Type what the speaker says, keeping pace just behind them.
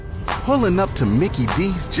Pulling up to Mickey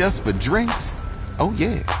D's just for drinks? Oh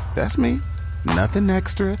yeah, that's me. Nothing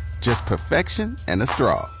extra, just perfection and a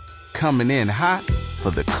straw. Coming in hot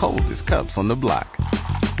for the coldest cups on the block.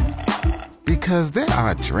 Because there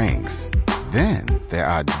are drinks. Then there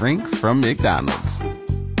are drinks from McDonald's.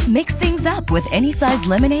 Mix things up with any size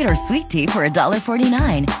lemonade or sweet tea for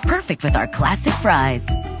 $1.49. Perfect with our classic fries.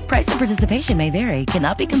 Price and participation may vary.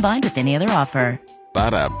 Cannot be combined with any other offer.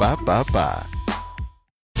 Ba-da-ba-ba-ba.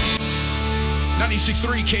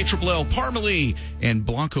 96.3 KLL Parmalee and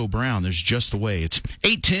Blanco Brown. There's Just the Way. It's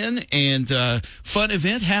 8:10 and fun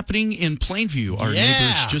event happening in Plainview. Our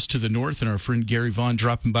neighbors just to the north, and our friend Gary Vaughn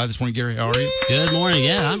dropping by this morning. Gary, how are you? Good morning.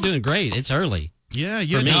 Yeah, I'm doing great. It's early. Yeah,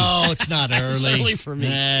 No, it's not early. It's early for me.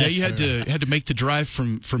 Yeah, you had to make the drive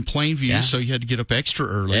from Plainview, so you had to get up extra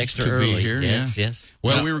early to be here. Yes.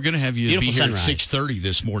 Well, we were going to have you be here sunrise. at 6:30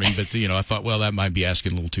 this morning, but I thought, well, that might be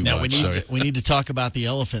asking a little too Now, much. we need to talk about the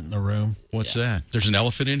elephant in the room. What's that? There's an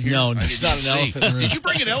elephant in here? No, it's not an elephant in the room. Did you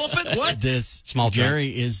bring an elephant? What? This Small Gary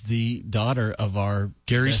is the daughter of our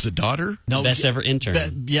Gary's the daughter? No, best ever intern.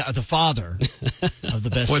 The father of the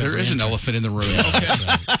best. Well, there ever is intern. an elephant in the room.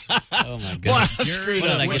 Oh my goodness. Well, I screwed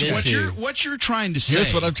What up. did I get into? What you're trying to say?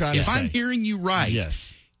 Here's what I'm trying to say. If I'm say. hearing you right,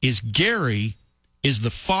 Yes. is Gary is the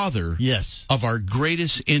father Yes. of our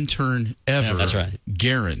greatest intern ever. Yeah, that's right.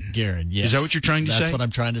 Garen, yes. Is that what you're trying to say? That's what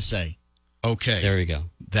I'm trying to say. Okay. There we go.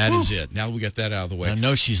 That is it. Now we got that out of the way. I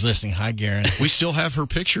know she's listening. Hi, Garen. We still have her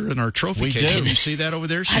picture in our trophy We case. do. Can you see that over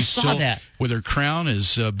there? She's saw still that. with her crown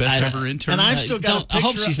as best ever intern. And I've still got a picture. I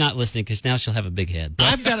hope she's not listening because now she'll have a big head.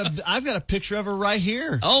 I've got a picture of her right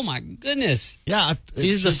here. Oh my goodness. Yeah,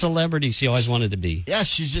 She's the celebrity she always wanted to be. Yeah,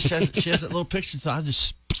 she has that little picture. So I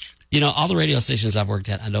just All the radio stations I've worked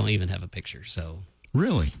at, I don't even have a picture. So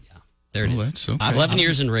Really? there it is. That's okay. 11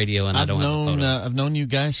 years in radio, and I don't have a photo. I've known you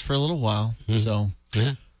guys for a little while. So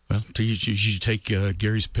Yeah. Well, you should take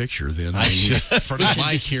Gary's picture then. I should. For the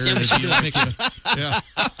mic here. Yeah, we should do a picture Yeah.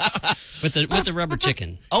 with the rubber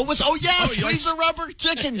chicken. Squeeze the rubber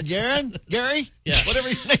chicken, Gary. Yeah. Whatever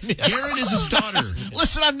his name is. Garen is his daughter.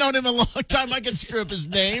 Listen, I've known him a long time. I can screw up his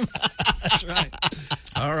name. That's right.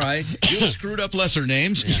 All right. You screwed up lesser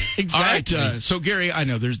names. Yeah. Exactly. All right. So, Gary, I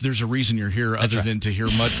know there's a reason you're here other than to hear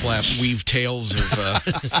Mudflap weave tales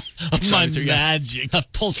of My magic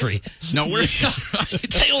Of poultry. No, we're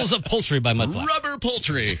Tales of Poultry by Mudflap. rubber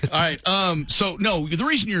poultry. All right. So, no, the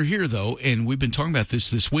reason you're here, though, and we've been talking about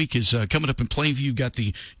this week, is coming up in Plainview. You've got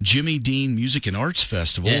the Jimmy Dean Music and Arts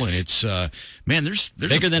Festival. Yes. And it's, man, there's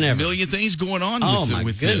Bigger than a ever. million things going on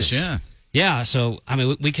with goodness. this. Yeah. Yeah, so,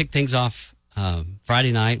 we kicked things off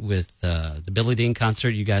Friday night with the Billy Dean concert.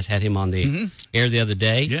 You guys had him on the air the other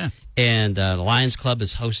day. Yeah. And the Lions Club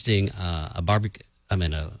is hosting a burger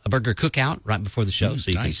cookout right before the show.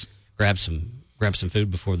 So you nice. can grab some food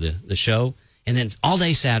before the show. And then all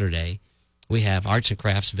day Saturday, we have arts and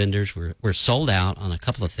crafts vendors. We're sold out on a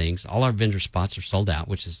couple of things. All our vendor spots are sold out,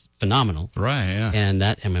 which is phenomenal. Right, yeah. And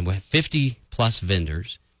we have 50 plus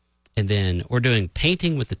vendors. And then we're doing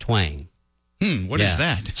Painting with the Twang. What is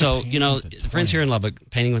that? So, the friends here in Lubbock,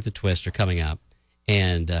 Painting with the Twist, are coming up.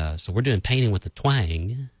 And so we're doing Painting with the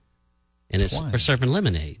Twang. And we're serving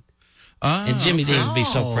lemonade. And Jimmy Dean would be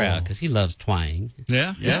so proud because he loves twang.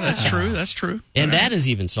 Yeah, that's true. That's true. And that is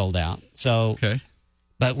even sold out. So, okay.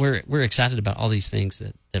 But we're excited about all these things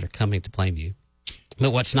that are coming to Plainview.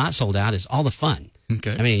 But what's not sold out is all the fun.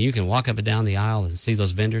 Okay. I mean, you can walk up and down the aisle and see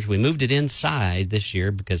those vendors. We moved it inside this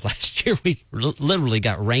year because last year we literally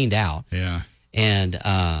got rained out. Yeah. And,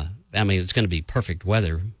 it's going to be perfect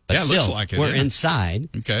weather. But it still, looks like it, we're inside.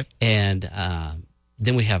 Okay. And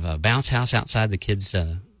then we have a bounce house outside the kids'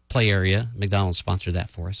 play area. McDonald's sponsored that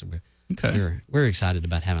for us. We're excited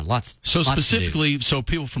about having lots. So lots specifically, so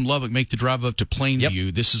people from Lubbock make the drive up to Plainview.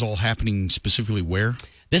 Yep. This is all happening specifically where?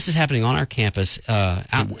 This is happening on our campus,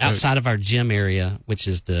 outside of our gym area, which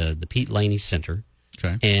is the Pete Laney Center.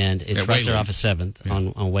 Okay. And it's right there off of 7th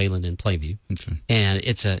on Wayland and Plainview. Okay. And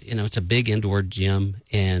it's a big indoor gym,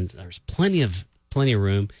 and there's plenty of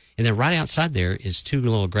room. And then right outside there is two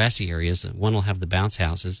little grassy areas. One will have the bounce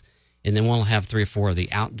houses, and then one will have 3 or 4 of the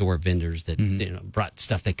outdoor vendors that brought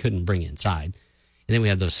stuff they couldn't bring inside. And then we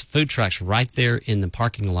have those food trucks right there in the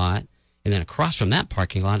parking lot. And then across from that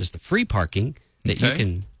parking lot is the free parking that you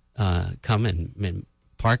can come and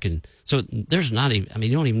park. And so there's not even,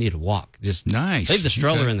 you don't even need to walk. Just leave the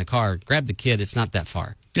stroller in the car, grab the kid. It's not that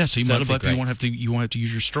far. Yeah, so you won't have to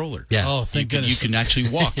use your stroller. Yeah. Oh, thank goodness. You can actually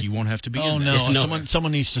walk. You won't have to be in there. Oh, no.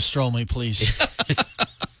 Someone needs to stroll me, please.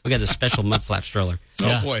 We got a special Mudflap stroller.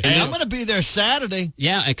 Oh, boy. Hey, I'm going to be there Saturday.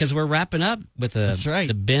 Yeah, because we're wrapping up with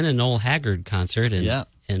the Ben and Noel Haggard concert. And,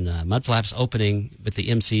 and Mudflap's opening with the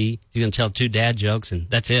MC. He's going to tell 2 dad jokes, and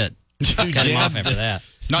that's it. Cut him off after that.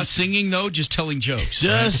 Not singing, though, just telling jokes.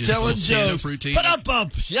 Just telling jokes. Routine. Put up,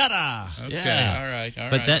 yada. Okay, Yeah. all right.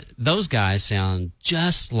 But those guys sound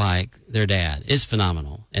just like their dad. It's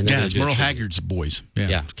phenomenal. And they're Yeah, gonna it's do a Merle tribute. Haggard's boys.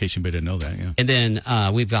 Yeah, in case anybody didn't know that, yeah. And then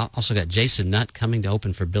we've also got Jason Nutt coming to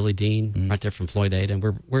open for Billy Dean right there from Floyd Ada, and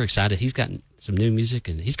we're excited. He's got some new music,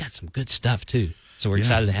 and he's got some good stuff, too. So we're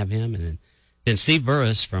excited to have him. And then Steve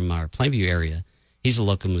Burris from our Plainview area, he's a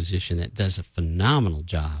local musician that does a phenomenal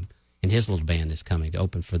job. And his little band is coming to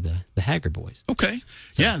open for the Haggard Boys. Okay.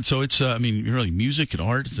 Yeah, so it's, really music and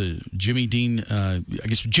art, the Jimmy Dean, I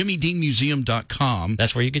guess JimmyDeanMuseum.com.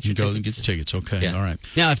 That's where you get your go tickets. and get the tickets. Okay, all right.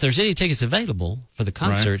 Now, if there's any tickets available for the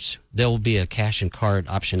concerts, there will be a cash and card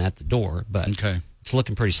option at the door, but it's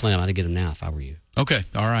looking pretty slim. I'd get them now if I were you. Okay,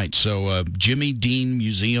 all right. So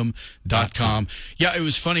JimmyDeanMuseum.com. Yeah, it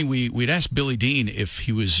was funny. We'd asked Billy Dean if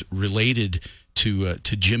he was related to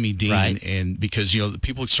Jimmy Dean, right. And because the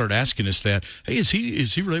people start asking us that, hey, is he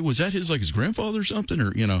related? Was that his grandfather or something,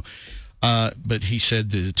 or but he said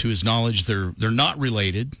that, to his knowledge, they're not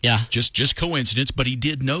related. Yeah, just coincidence. But he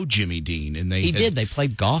did know Jimmy Dean, and they They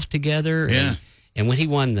played golf together. Yeah, and when he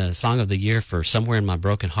won the Song of the Year for "Somewhere in My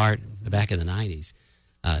Broken Heart" back in the '90s,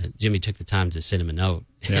 Jimmy took the time to send him a note.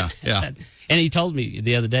 Yeah. And he told me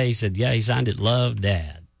the other day. He said, "Yeah, he signed it, Love,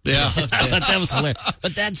 Dad." Yeah, I thought that was hilarious.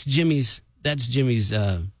 But that's Jimmy's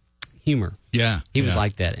humor. Yeah. He was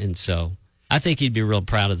like that. And so I think he'd be real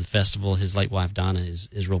proud of the festival. His late wife, Donna,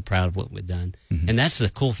 is real proud of what we've done. Mm-hmm. And that's the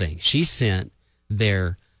cool thing. She sent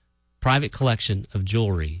their private collection of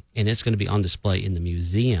jewelry, and it's going to be on display in the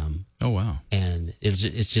museum. Oh, wow. And it's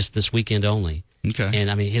just this weekend only. Okay. And,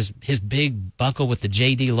 I mean, his big buckle with the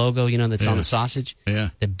JD logo, that's on the sausage. Yeah.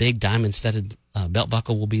 The big diamond-studded belt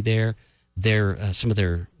buckle will be there. Some of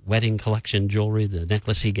their wedding collection jewelry, the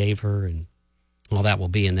necklace he gave her, and all that will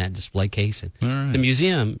be in that display case. And the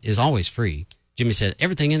museum is always free. Jimmy said,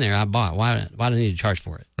 everything in there I bought. Why do I need to charge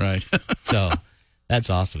for it? Right. So that's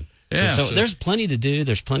awesome. Yeah. So there's plenty to do.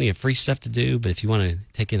 There's plenty of free stuff to do. But if you want to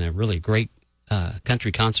take in a really great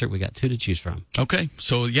country concert, we got 2 to choose from. Okay.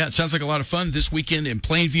 So, yeah, it sounds like a lot of fun this weekend in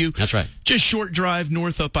Plainview. That's right. Just short drive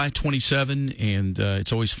north up I-27, and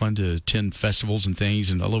it's always fun to attend festivals and things.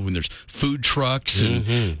 And I love when there's food trucks, and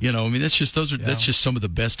that's just that's just some of the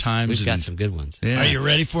best times. We've got some good ones. Yeah. Are you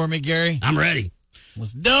ready for me, Gary? I'm ready.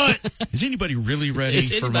 Let's do it. Is anybody really ready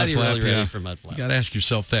for Mudflap? Really ready for Mudflap? You got to ask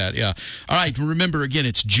yourself that. Yeah. All right. Remember, again,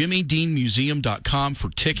 it's JimmyDeanMuseum.com for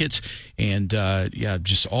tickets. And,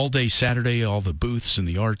 just all day Saturday, all the booths and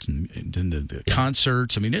the art and the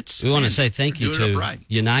concerts. I mean, we want to say thank you to right.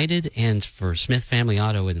 United and for Smith Family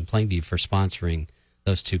Auto in Plainview for sponsoring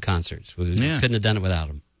those 2 concerts. We couldn't have done it without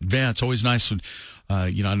them. Yeah, it's always nice when, I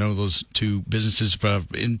know those 2 businesses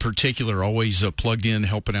in particular are always plugged in,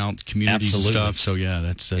 helping out communities and stuff. So,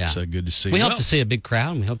 that's good to see. We hope to see a big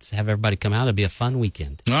crowd, and we hope to have everybody come out. It'll be a fun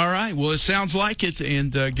weekend. All right. Well, it sounds like it.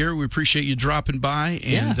 And, Gary, we appreciate you dropping by.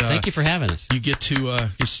 And, thank you for having us. You get to,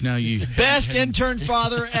 now you... Best intern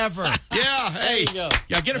father ever. Yeah, hey.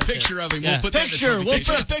 Yeah, get a picture of him. Yeah. We'll put that in the We'll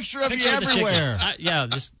put a picture of you everywhere.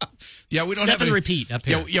 Just we don't step have and repeat up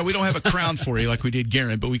here. Yeah, we don't have a crown for you like we did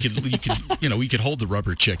Garen, but we could hold the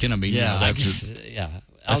rubber chicken. I mean,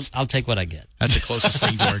 I'll take what I get. That's the closest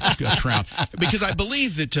thing to our crown. Because I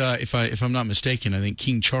believe that if I'm not mistaken, I think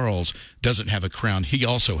King Charles doesn't have a crown. He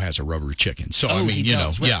also has a rubber chicken. So I mean, he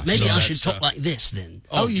does. Well, maybe so I should talk like this then.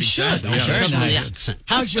 Oh, you should. Yeah, Very From nice. the accent.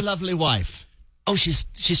 How's your lovely wife? Oh, she's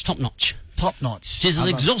top notch. Top notch. She's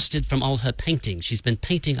exhausted from all her painting. She's been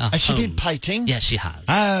painting our Has she home. been painting? Yes, she has.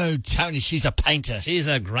 Oh, Tony, she's a painter. She's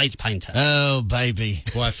a great painter. Oh, baby.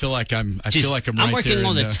 Well, I feel like I'm right I'm working there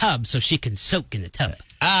on in the tub so she can soak in the tub.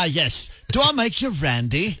 Ah, yes. Do I make you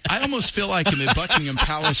Randy? I almost feel like I'm at Buckingham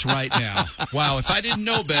Palace right now. Wow, if I didn't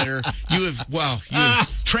know better, you have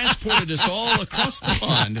transported us all across the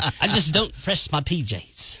pond. I just don't press my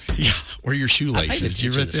PJs. Yeah, or your shoelaces. Did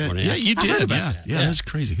you read that? morning. Yeah, you I heard did. about Yeah, that's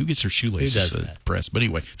crazy. Who gets their shoelaces Who does that? pressed? But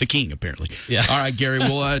anyway, the king apparently. Yeah. All right, Gary.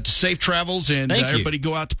 Well, safe travels, and Thank you. everybody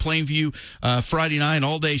go out to Plainview Friday night,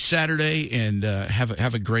 all day Saturday, and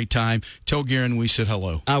have a great time. Tell Garen we said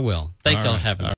hello. I will. Thank y'all for having me.